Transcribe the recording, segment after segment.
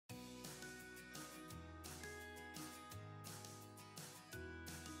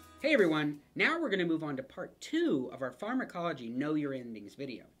Hey everyone, now we're going to move on to part 2 of our Pharmacology Know Your Endings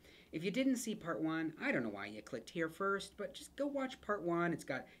video. If you didn't see part 1, I don't know why you clicked here first, but just go watch part 1. It's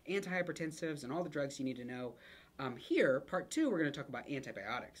got antihypertensives and all the drugs you need to know. Here, part 2, we're going to talk about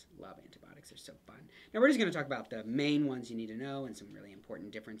antibiotics. Love antibiotics, they're so fun. Now we're just going to talk about the main ones you need to know and some really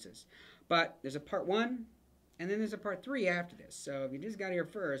important differences. But there's a part 1, and then there's a part 3 after this. So if you just got here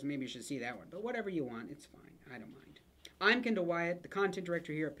first, maybe you should see that one. But whatever you want, it's fine. I don't mind. I'm Kendall Wyatt, the content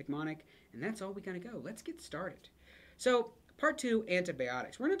director here at Picmonic, and that's all we gotta go. Let's get started. So, part 2,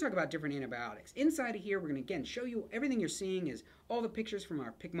 antibiotics. We're gonna talk about different antibiotics. Inside of here, we're gonna again show you everything you're seeing is all the pictures from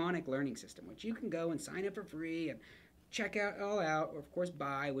our Picmonic learning system, which you can go and sign up for free and check out all out, or of course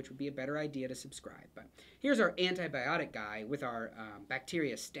buy, which would be a better idea to subscribe. But here's our antibiotic guy with our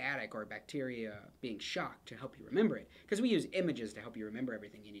bacteria static or bacteria being shocked to help you remember it, because we use images to help you remember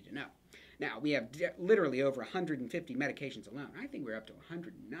everything you need to know. Now, we have literally over 150 medications alone. I think we're up to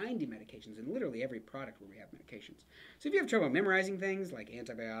 190 medications in literally every product where we have medications. So if you have trouble memorizing things like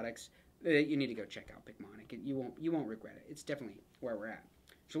antibiotics, you need to go check out Picmonic. You won't regret it. It's definitely where we're at.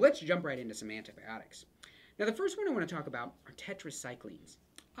 So let's jump right into some antibiotics. Now, the first one I want to talk about are tetracyclines.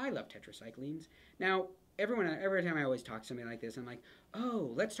 I love tetracyclines. Now, every time I always talk to somebody like this, I'm like,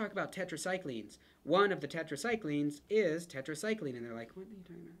 oh, let's talk about tetracyclines. One of the tetracyclines is tetracycline. And they're like, what are you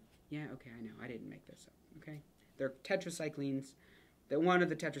talking about? Yeah, okay, I know. I didn't make this up, okay? They're tetracyclines. One of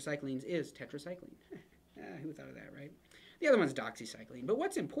the tetracyclines is tetracycline. Who thought of that, right? The other one's doxycycline. But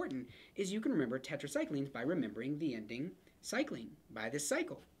what's important is you can remember tetracyclines by remembering the ending cycline, by this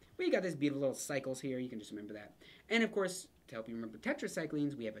cycle. We got these beautiful little cycles here. You can just remember that. And, of course, to help you remember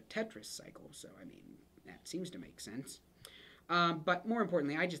tetracyclines, we have a tetris cycle. So, I mean, that seems to make sense. But more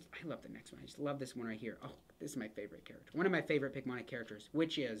importantly, I love the next one. I just love this one right here. Oh, this is my favorite character. One of my favorite Picmonic characters,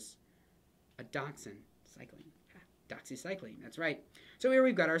 which is a doxycycline. Doxycycline, that's right. So here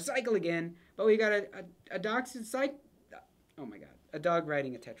we've got our cycle again, but we got a doxycycline. Oh my God, a dog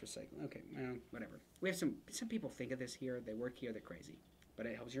riding a tetracycline. Okay, well, whatever. We have some people think of this here. They work here. They're crazy, but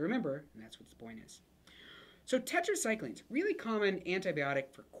it helps you remember, and that's what the point is. So tetracyclines, really common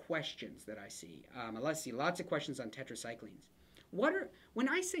antibiotic for questions that I see. I see lots of questions on tetracyclines. When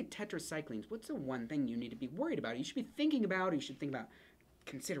I say tetracyclines, what's the one thing you need to be worried about? You should be thinking about, you should think about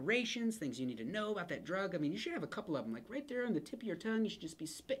considerations, things you need to know about that drug. I mean, you should have a couple of them, like right there on the tip of your tongue. You should just be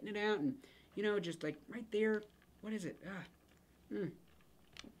spitting it out and, you know, just like right there. What is it?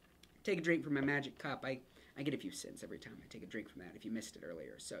 Take a drink from my magic cup. I get a few cents every time I take a drink from that if you missed it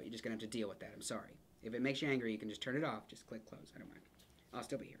earlier. So you're just going to have to deal with that. I'm sorry. If it makes you angry, you can just turn it off. Just click close. I don't mind. I'll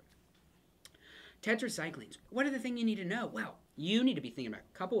still be here. Tetracyclines. What are the things you need to know? Well, you need to be thinking about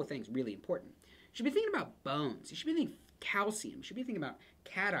a couple of things really important. You should be thinking about bones. You should be thinking calcium. You should be thinking about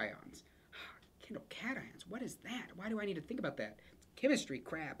cations. Kendall, cations. What is that? Why do I need to think about that? It's chemistry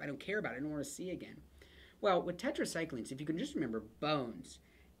crap. I don't care about it. I don't want to see again. Well, with tetracyclines, if you can just remember bones,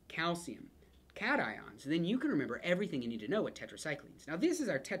 calcium, cations, then you can remember everything you need to know with tetracyclines. Now, this is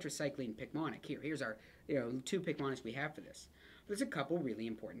our tetracycline Picmonic here. Here's our 2 Picmonics we have for this. There's a couple really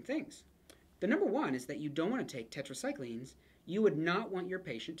important things. The number one is that you don't want to take tetracyclines. You would not want your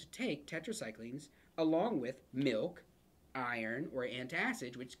patient to take tetracyclines along with milk, iron, or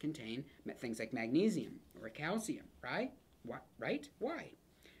antacids, which contain things like magnesium or calcium, right? Why?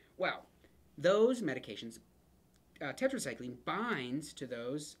 Well, those medications, tetracycline binds to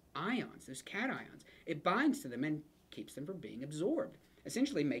those ions, those cations. It binds to them and keeps them from being absorbed.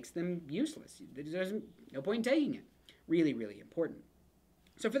 Essentially makes them useless. There's no point in taking it. Really, really important.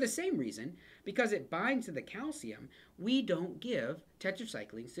 So for the same reason, because it binds to the calcium, we don't give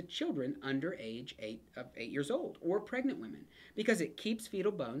tetracyclines to children under age 8 years old or pregnant women, because it keeps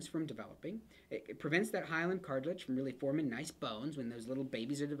fetal bones from developing. It prevents that hyaline cartilage from really forming nice bones when those little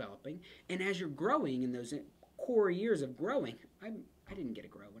babies are developing. And as you're growing in those core years of growing, I didn't get to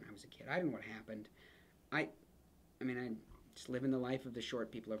grow when I was a kid. I don't know what happened. I just living the life of the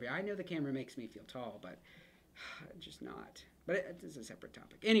short people over here. I know the camera makes me feel tall, but just not. But it's a separate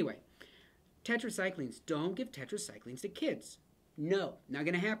topic. Anyway, tetracyclines. Don't give tetracyclines to kids. No. Not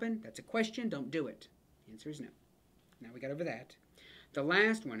going to happen. That's a question. Don't do it. The answer is no. Now we got over that. The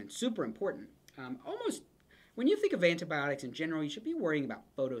last one, and super important, when you think of antibiotics in general, you should be worrying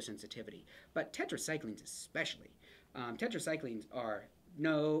about photosensitivity. But tetracyclines especially. Tetracyclines are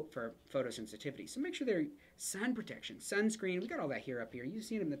no for photosensitivity. So make sure they're sun protection, sunscreen. We got all that here up here. You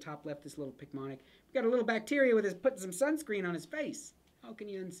see it in the top left, this little Picmonic. We got a little bacteria with his putting some sunscreen on his face. How can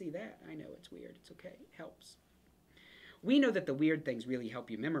you unsee that? I know it's weird. It's okay. It helps. We know that the weird things really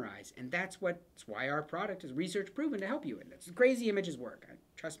help you memorize, and that's why our product is research proven to help you. And that's crazy images work.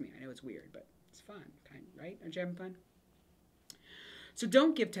 Trust me, I know it's weird, but it's fun, right? Aren't you having fun? So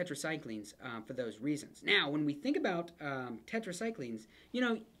don't give tetracyclines for those reasons. Now, when we think about tetracyclines,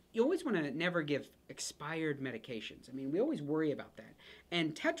 you always want to never give expired medications. I mean, we always worry about that.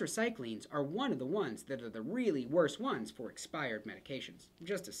 And tetracyclines are one of the ones that are the really worst ones for expired medications.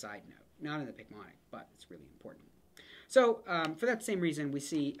 Just a side note, not in the Picmonic, but it's really important. So for that same reason, we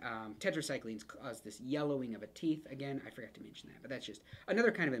see tetracyclines cause this yellowing of a teeth. Again, I forgot to mention that, but that's just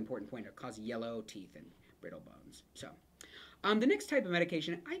another kind of important point. It causes yellow teeth and brittle bones. So the next type of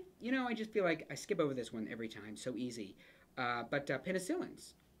medication, I just feel like I skip over this one every time. So easy. But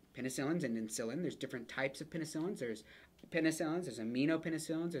penicillins. Penicillins and insulin. There's different types of penicillins. There's penicillins, there's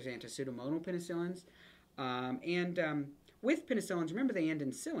aminopenicillins, there's antipseudomonal penicillins. With penicillins, remember they end in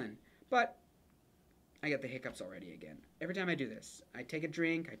 -cillin, but I get the hiccups already again. Every time I do this, I take a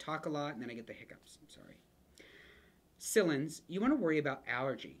drink, I talk a lot, and then I get the hiccups. I'm sorry. Cillins, you want to worry about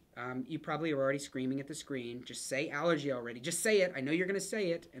allergy. You probably are already screaming at the screen. Just say allergy already. Just say it. I know you're going to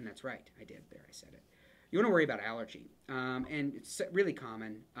say it. And that's right. I did. There, I said it. You want to worry about allergy. And it's really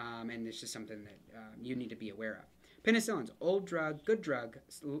common. And it's just something that you need to be aware of. Penicillins, old drug, good drug.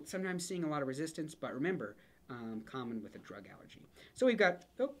 Sometimes seeing a lot of resistance. But remember, common with a drug allergy. So we've got,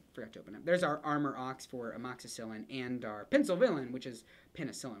 forgot to open up. There's our Armor Ox for amoxicillin and our pencil villain, which is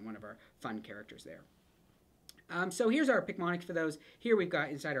penicillin, one of our fun characters there. So here's our Picmonics for those. Here we've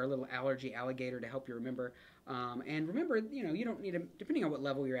got inside our little allergy alligator to help you remember. And remember, you don't need depending on what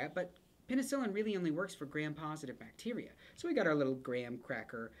level you're at, but penicillin really only works for gram-positive bacteria. So we got our little graham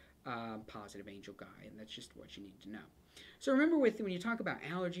cracker positive angel guy, and that's just what you need to know. So remember when you talk about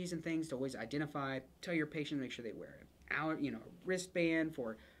allergies and things, to always identify, tell your patient to make sure they wear a wristband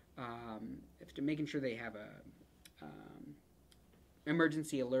for making sure they have a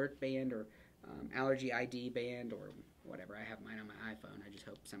emergency alert band or allergy ID band or whatever. I have mine on my iPhone. I just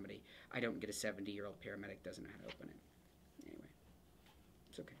hope I don't get a 70-year-old paramedic doesn't know how to open it. Anyway,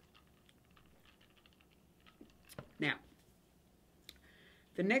 it's okay. Now,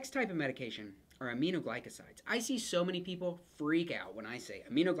 the next type of medication are aminoglycosides. I see so many people freak out when I say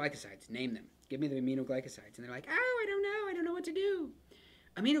aminoglycosides, name them. Give me the aminoglycosides. And they're like, oh, I don't know what to do.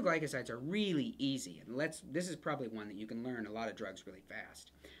 Aminoglycosides are really easy, and this is probably one that you can learn a lot of drugs really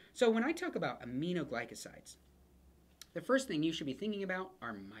fast. So when I talk about aminoglycosides, the first thing you should be thinking about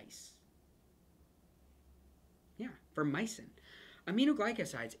are mice. Yeah, for mycin.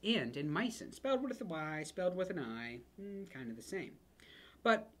 Aminoglycosides end in mycin, spelled with a Y, spelled with an I, kind of the same.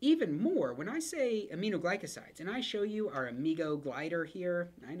 But even more, when I say aminoglycosides, and I show you our Amigo glider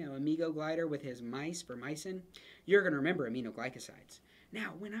here, I know Amigo glider with his mice for mycin, you're going to remember aminoglycosides.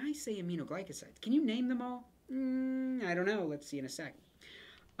 Now, when I say aminoglycosides, can you name them all? I don't know. Let's see in a sec.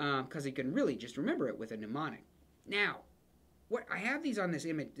 Because you can really just remember it with a mnemonic. Now, I have these on this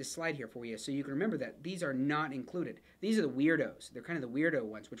slide here for you, so you can remember that these are not included. These are the weirdos. They're kind of the weirdo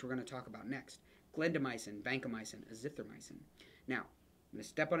ones, which we're going to talk about next. Glendamycin, vancomycin, azithromycin. Now, I'm going to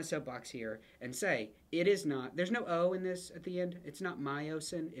step on a soapbox here and say it is not. There's no O in this at the end. It's not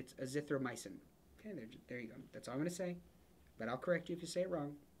myocin. It's azithromycin. Okay, there you go. That's all I'm going to say. But I'll correct you if you say it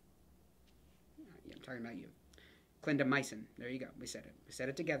wrong. Yeah, I'm talking about you. Clindamycin. There you go. We said it. We said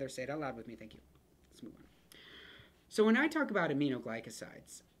it together. Say it out loud with me. Thank you. Let's move on. So when I talk about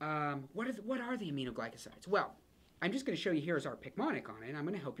aminoglycosides, what are the aminoglycosides? Well, I'm just going to show you here is our Picmonic on it. I'm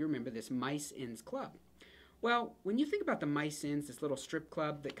going to help you remember this Mice-Ins Club. Well, when you think about the Mice-Ins, this little strip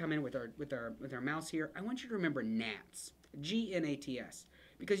club that come in with our mouse here, I want you to remember gnats. G-N-A-T-S.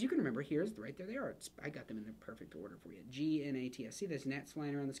 Because you can remember, right there they are. I got them in the perfect order for you. G-N-A-T-S. See those gnats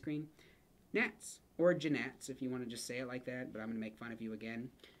flying around the screen? Gnats, or gnats if you want to just say it like that, but I'm going to make fun of you again.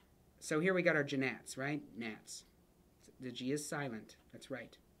 So here we got our gnats, right? Gnats. The G is silent. That's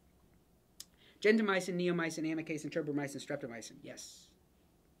right. Gentamicin, neomycin, amikacin, tropomycin, streptomycin. Yes.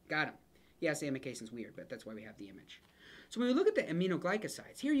 Got them. Yes, amikacin's weird, but that's why we have the image. So when we look at the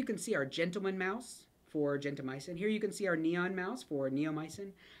aminoglycosides, here you can see our gentleman mouse for gentamicin. Here you can see our neon mouse for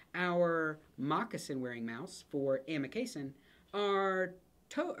neomycin, our moccasin-wearing mouse for amikacin, our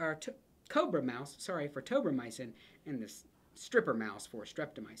cobra mouse, for tobramycin, and this stripper mouse for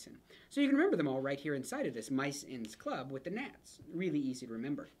streptomycin. So you can remember them all right here inside of this Mice-Ins Club with the gnats. Really easy to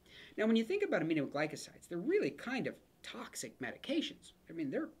remember. Now, when you think about aminoglycosides, they're really kind of toxic medications. I mean,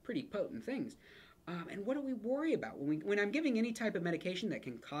 they're pretty potent things. And what do we worry about? When I'm giving any type of medication that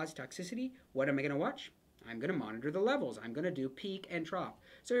can cause toxicity, what am I going to watch? I'm going to monitor the levels. I'm going to do peak and trough.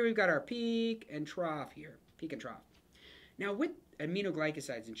 So here we've got our peak and trough here. Peak and trough. Now, with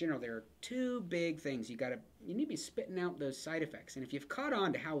aminoglycosides in general, there are two big things. You need to be spitting out those side effects. And if you've caught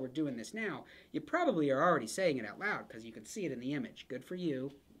on to how we're doing this now, you probably are already saying it out loud because you can see it in the image. Good for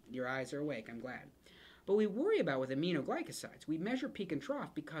you. Your eyes are awake. I'm glad. But we worry about with aminoglycosides. We measure peak and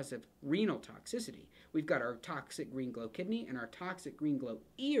trough because of renal toxicity. We've got our toxic green glow kidney and our toxic green glow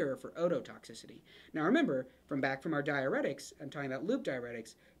ear for ototoxicity. Now remember, from our diuretics, I'm talking about loop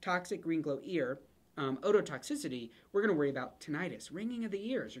diuretics, toxic green glow ear, ototoxicity, we're going to worry about tinnitus, ringing of the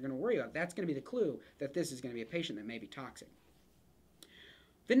ears. You're going to worry about that's going to be the clue that this is going to be a patient that may be toxic.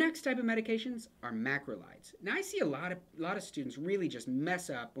 The next type of medications are macrolides. Now I see a lot of students really just mess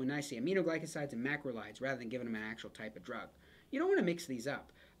up when I say aminoglycosides and macrolides rather than giving them an actual type of drug. You don't want to mix these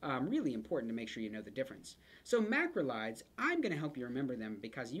up. Really important to make sure you know the difference. So macrolides, I'm going to help you remember them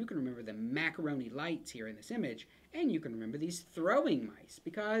because you can remember the macaroni lights here in this image, and you can remember these throwing mice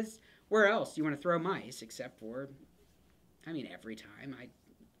because where else do you want to throw mice except for, I mean, every time.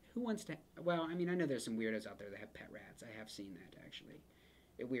 Who wants to, well, I mean, I know there's some weirdos out there that have pet rats. I have seen that, actually.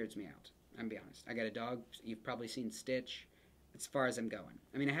 It weirds me out. I'm be honest. I got a dog. You've probably seen Stitch. As far as I'm going.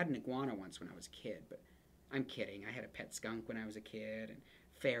 I mean, I had an iguana once when I was a kid, but I'm kidding. I had a pet skunk when I was a kid and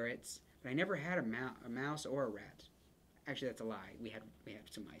ferrets, but I never had a mouse or a rat. Actually, that's a lie. We had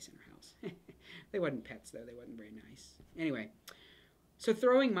some mice in our house. They wasn't pets, though. They wasn't very nice. Anyway, so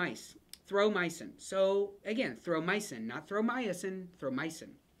throwing mice. Thromycin. So, again, thromycin, not thromycin,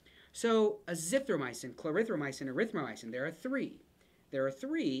 thromycin. So, azithromycin, clarithromycin, erythromycin, there are three. There are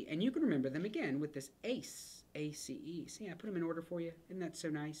three, and you can remember them again with this ACE, A-C-E. See, I put them in order for you. Isn't that so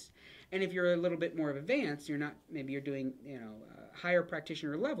nice? And if you're a little bit more of advanced, maybe you're doing, higher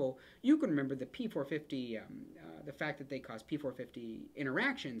practitioner level, you can remember the P450, the fact that they cause P450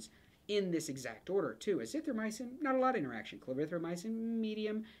 interactions in this exact order, too. Azithromycin, not a lot of interaction. Clarithromycin,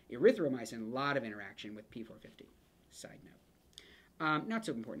 medium. Erythromycin, a lot of interaction with P450. Side note. Not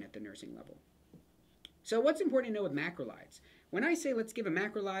so important at the nursing level. So what's important to know with macrolides? When I say let's give a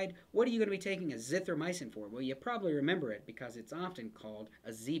macrolide, what are you going to be taking azithromycin for? Well, you probably remember it because it's often called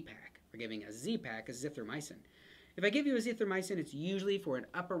a Z-Pak. We're giving a Z-Pak azithromycin. If I give you azithromycin, it's usually for an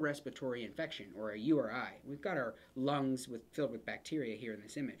upper respiratory infection or a URI. We've got our lungs filled with bacteria here in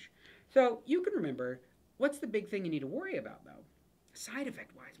this image. So you can remember, what's the big thing you need to worry about, though? Side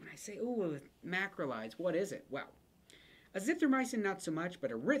effect-wise, when I say, oh, macrolides, what is it? Well, azithromycin, not so much,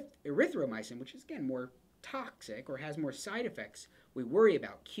 but erythromycin, which is, again, more toxic or has more side effects, we worry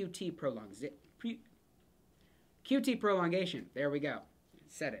about QT prolongation. There we go.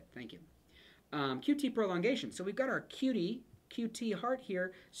 Said it. Thank you. QT prolongation. So we've got our QT heart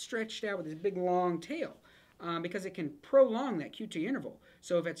here stretched out with this big long tail because it can prolong that QT interval.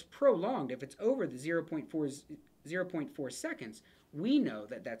 So if it's prolonged, if it's over the 0.4 seconds, we know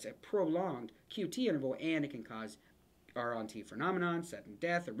that that's a prolonged QT interval and it can cause RNT phenomenon, sudden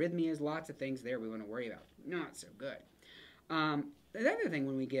death, arrhythmias, lots of things there we want to worry about. Not so good. The other thing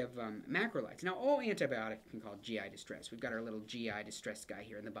when we give macrolides, now all antibiotics can cause GI distress. We've got our little GI distress guy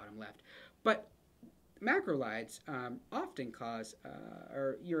here in the bottom left. But macrolides often cause,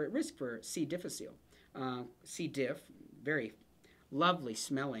 or you're at risk for C. difficile. C. diff, very lovely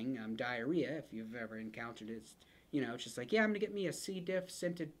smelling diarrhea if you've ever encountered it. It's just like, yeah, I'm going to get me a C. diff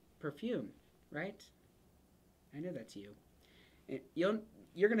scented perfume, right? I know that's you.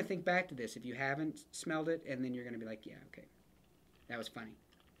 You're going to think back to this if you haven't smelled it, and then you're going to be like, yeah, okay. That was funny.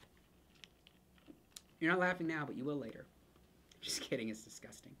 You're not laughing now, but you will later. Just kidding, it's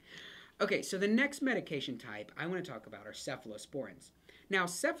disgusting. Okay, so the next medication type I want to talk about are cephalosporins. Now,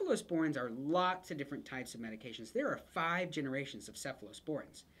 cephalosporins are lots of different types of medications. There are 5 generations of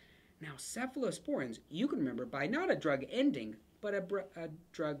cephalosporins. Now, cephalosporins, you can remember by not a drug ending, but a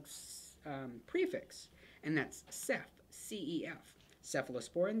drug prefix. And that's Ceph, C-E-F.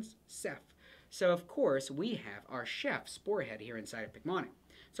 Cephalosporins, Ceph. So, of course, we have our chef spore head here inside of Picmonic.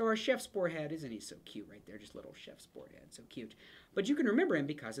 So our chef spore head, isn't he so cute right there? Just little chef spore head, so cute. But you can remember him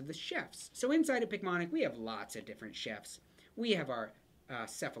because of the chefs. So inside of Picmonic, we have lots of different chefs. We have our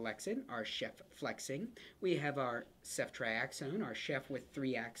cephalexin, our chef flexing. We have our ceftriaxone, our chef with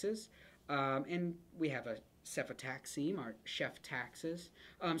 3 axes. And we have a cefotaxime, our chef taxes.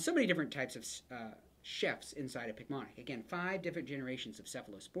 So many different types of chefs inside of Picmonic. Again, 5 different generations of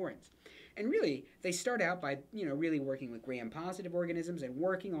cephalosporins. And really, they start out by, really working with gram-positive organisms and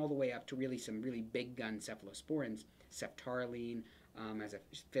working all the way up to really some really big gun cephalosporins, ceftaroline as a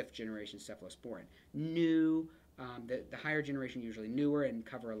 5th generation cephalosporin. New, the higher generation usually newer and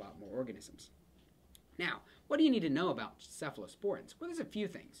cover a lot more organisms. Now, what do you need to know about cephalosporins? Well, there's a few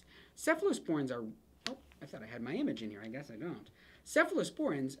things. Cephalosporins are, oh, I thought I had my image in here. I guess I don't.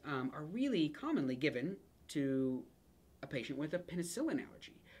 Cephalosporins are really commonly given to a patient with a penicillin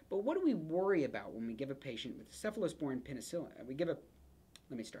allergy. But what do we worry about when we give a patient with cephalosporin penicillin? Let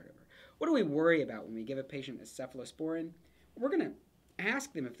me start over. What do we worry about when we give a patient a cephalosporin? We're going to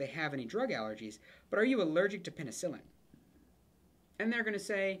ask them if they have any drug allergies, but are you allergic to penicillin? And they're going to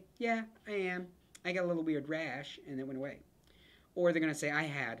say, yeah, I am. I got a little weird rash, and it went away. Or they're going to say, I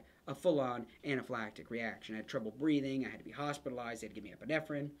had a full-on anaphylactic reaction. I had trouble breathing. I had to be hospitalized. They had to give me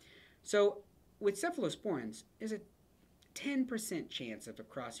epinephrine. So with cephalosporins, there's a 10% chance of a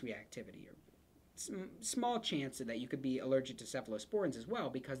cross-reactivity, or small chance that you could be allergic to cephalosporins as well,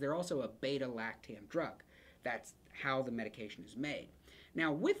 because they're also a beta-lactam drug. That's how the medication is made.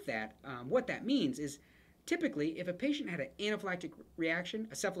 Now with that, what that means is typically if a patient had an anaphylactic reaction,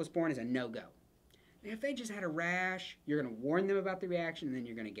 a cephalosporin is a no-go. If they just had a rash, you're going to warn them about the reaction, and then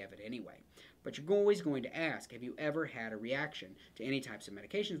you're going to give it anyway. But you're always going to ask, have you ever had a reaction to any types of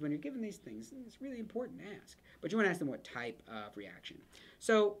medications when you're given these things? It's really important to ask. But you want to ask them what type of reaction.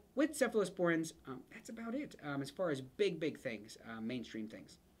 So with cephalosporins, that's about it as far as big things, mainstream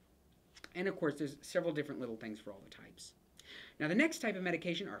things. And of course, there's several different little things for all the types. Now the next type of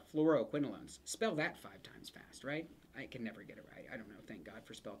medication are fluoroquinolones. Spell that 5 times fast, right? I can never get it right. I don't know. Thank God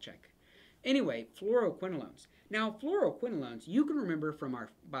for spell check. Anyway, fluoroquinolones. Now, fluoroquinolones, you can remember from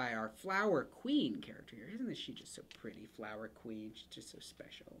by our Flower Queen character here. Isn't she just so pretty? Flower Queen, she's just so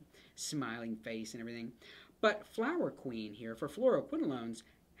special. Smiling face and everything. But Flower Queen here for fluoroquinolones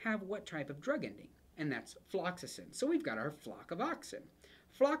have what type of drug ending? And that's floxacin. So we've got our flockavoxin.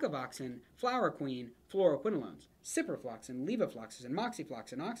 Flockavoxin, Flower Queen, fluoroquinolones. Ciprofloxacin, levofloxacin,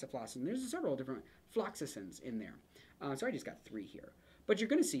 moxifloxacin, oxafloxacin. There's several different floxacins in there. So I just got 3 here. But you're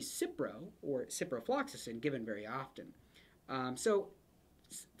going to see cipro or ciprofloxacin given very often. So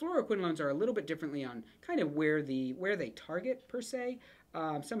fluoroquinolones are a little bit differently on kind of where they target per se.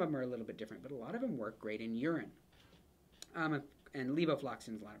 Some of them are a little bit different, but a lot of them work great in urine. And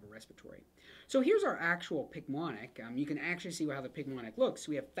levofloxacin is a lot of a respiratory. So here's our actual Picmonic. You can actually see how the Picmonic looks.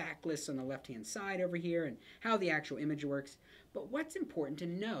 We have fact lists on the left-hand side over here and how the actual image works. But what's important to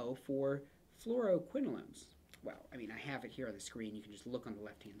know for fluoroquinolones? Well, I mean, I have it here on the screen. You can just look on the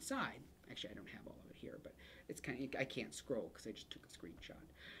left-hand side. Actually, I don't have all of it here, but it's kind of, I can't scroll because I just took a screenshot.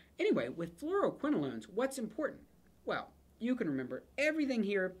 Anyway, with fluoroquinolones, what's important? Well, you can remember everything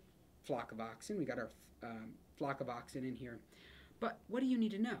here. Flockavoxin, we got our flockavoxin in here. But what do you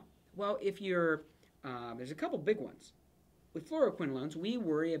need to know? Well, if you're, there's a couple big ones. With fluoroquinolones, we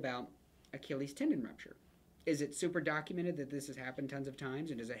worry about Achilles tendon rupture. Is it super documented that this has happened tons of times,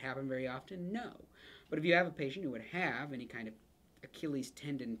 and does it happen very often? No. But if you have a patient who would have any kind of Achilles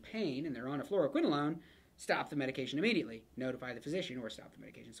tendon pain and they're on a fluoroquinolone, stop the medication immediately. Notify the physician or stop the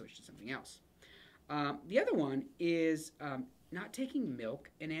medication, switch to something else. The other one is not taking milk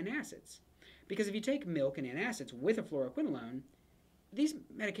and antacids. Because if you take milk and antacids with a fluoroquinolone, these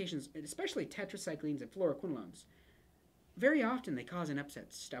medications, especially tetracyclines and fluoroquinolones, very often they cause an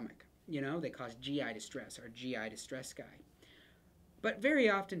upset stomach. You know, they cause GI distress, or GI distress guy. But very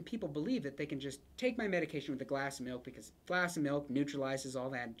often people believe that they can just take my medication with a glass of milk because a glass of milk neutralizes all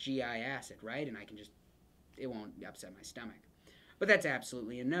that GI acid, right? And I can just, it won't upset my stomach. But that's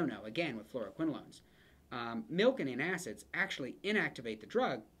absolutely a no-no, again, with fluoroquinolones. Milk and antacids actually inactivate the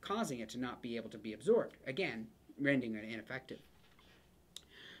drug, causing it to not be able to be absorbed. Again, rendering it ineffective.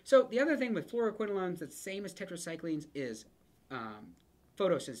 So the other thing with fluoroquinolones that's the same as tetracyclines is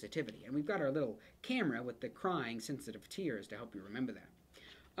photosensitivity. And we've got our little camera with the crying sensitive tears to help you remember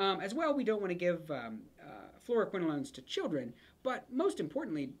that. As well, we don't want to give fluoroquinolones to children, but most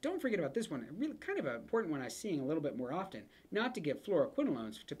importantly, don't forget about this one, really kind of an important one I'm seeing a little bit more often, not to give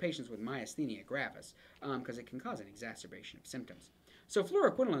fluoroquinolones to patients with myasthenia gravis, because it can cause an exacerbation of symptoms. So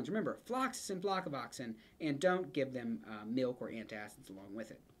fluoroquinolones, remember, floxacin, flockavoxin, and don't give them milk or antacids along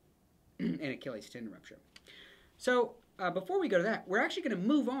with it, and Achilles tendon rupture. So before we go to that, we're actually going to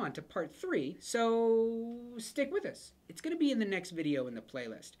move on to part 3, so stick with us. It's going to be in the next video in the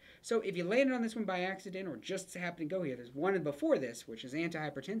playlist. So if you landed on this one by accident or just happened to go here, there's one before this, which is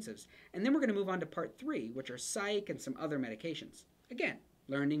antihypertensives, and then we're going to move on to part 3, which are psych and some other medications. Again,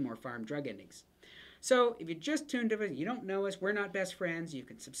 learning more pharm drug endings. So if you just tuned in, you don't know us, we're not best friends, you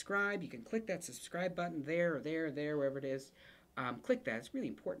can subscribe, you can click that subscribe button there or there or there, wherever it is. Click that, it's really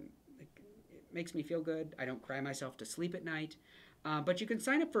important. Makes me feel good. I don't cry myself to sleep at night. But you can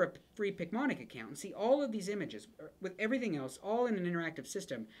sign up for a free Picmonic account and see all of these images with everything else all in an interactive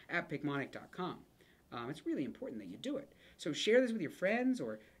system at picmonic.com. It's really important that you do it. So share this with your friends,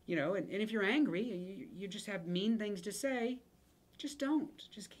 or, you know, and if you're angry, you just have mean things to say, just don't.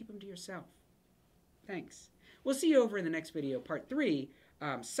 Just keep them to yourself. Thanks. We'll see you over in the next video, part 3,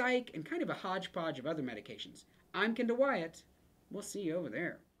 psych, and kind of a hodgepodge of other medications. I'm Kendall Wyatt. We'll see you over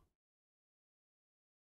there.